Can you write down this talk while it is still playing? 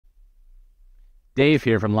Dave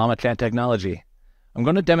here from Llamachant Technology. I'm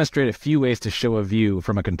going to demonstrate a few ways to show a view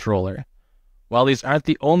from a controller. While these aren't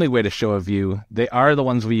the only way to show a view, they are the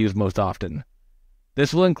ones we use most often.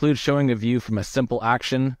 This will include showing a view from a simple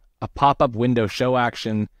action, a pop-up window show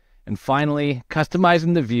action, and finally,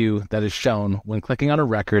 customizing the view that is shown when clicking on a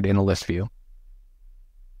record in a list view.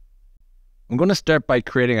 I'm going to start by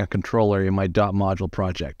creating a controller in my .module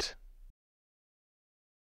project.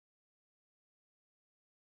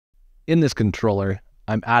 In this controller,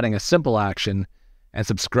 I'm adding a simple action and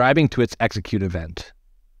subscribing to its execute event.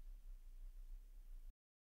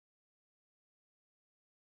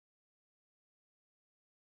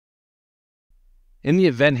 In the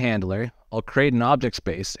event handler, I'll create an object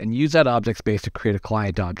space and use that object space to create a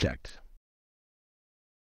client object.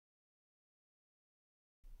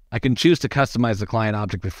 I can choose to customize the client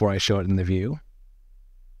object before I show it in the view.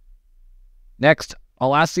 Next,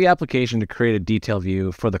 I'll ask the application to create a detail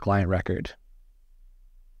view for the client record.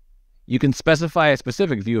 You can specify a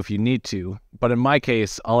specific view if you need to, but in my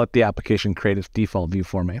case, I'll let the application create its default view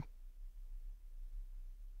for me.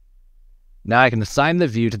 Now I can assign the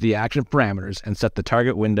view to the action parameters and set the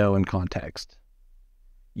target window and context.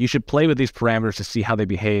 You should play with these parameters to see how they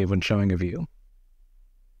behave when showing a view.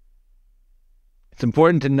 It's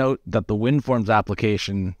important to note that the WinForms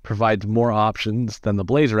application provides more options than the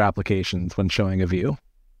Blazor applications when showing a view.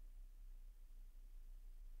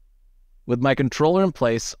 With my controller in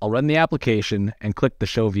place, I'll run the application and click the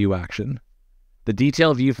Show View action. The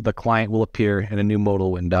detail view for the client will appear in a new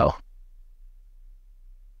modal window.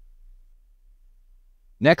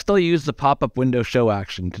 Next, I'll use the pop-up window show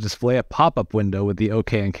action to display a pop-up window with the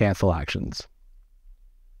OK and cancel actions.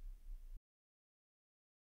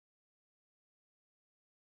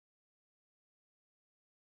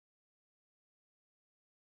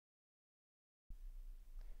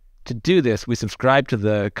 To do this, we subscribe to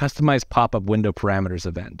the Customize Pop-up Window Parameters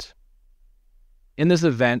event. In this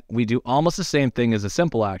event, we do almost the same thing as a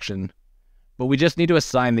simple action, but we just need to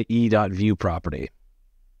assign the e.view property.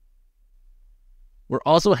 We're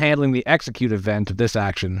also handling the execute event of this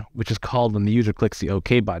action, which is called when the user clicks the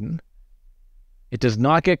OK button. It does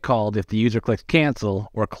not get called if the user clicks cancel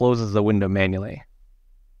or closes the window manually.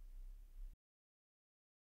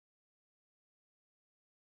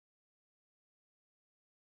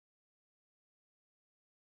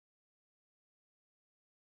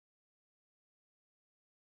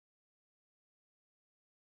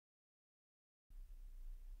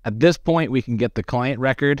 At this point, we can get the client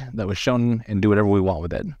record that was shown and do whatever we want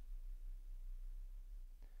with it.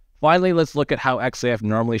 Finally, let's look at how XAF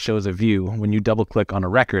normally shows a view when you double-click on a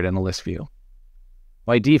record in a list view.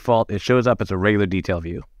 By default, it shows up as a regular detail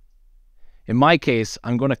view. In my case,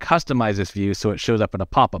 I'm going to customize this view so it shows up in a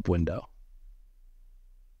pop-up window.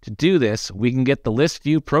 To do this, we can get the list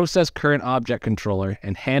view process current object controller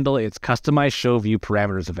and handle its Customize Show View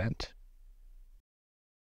Parameters event.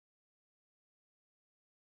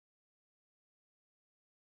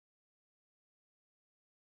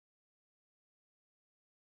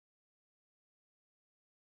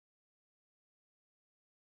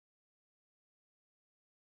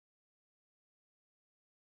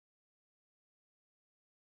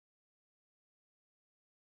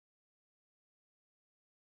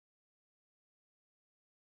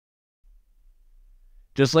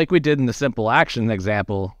 Just like we did in the simple action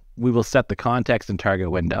example, we will set the context and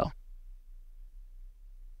target window.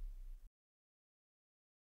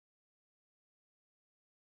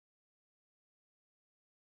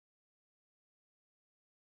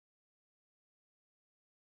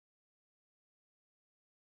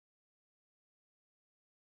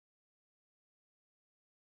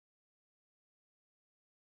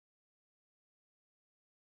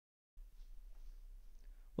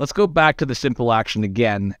 Let's go back to the simple action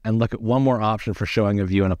again and look at one more option for showing a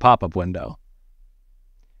view in a pop-up window.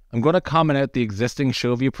 I'm going to comment out the existing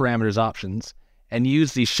Show View Parameters options and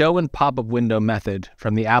use the Show and Pop-up Window method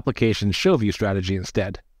from the application's Show View strategy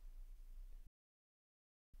instead.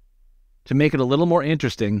 To make it a little more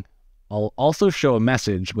interesting, I'll also show a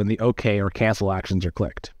message when the OK or cancel actions are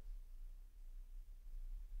clicked.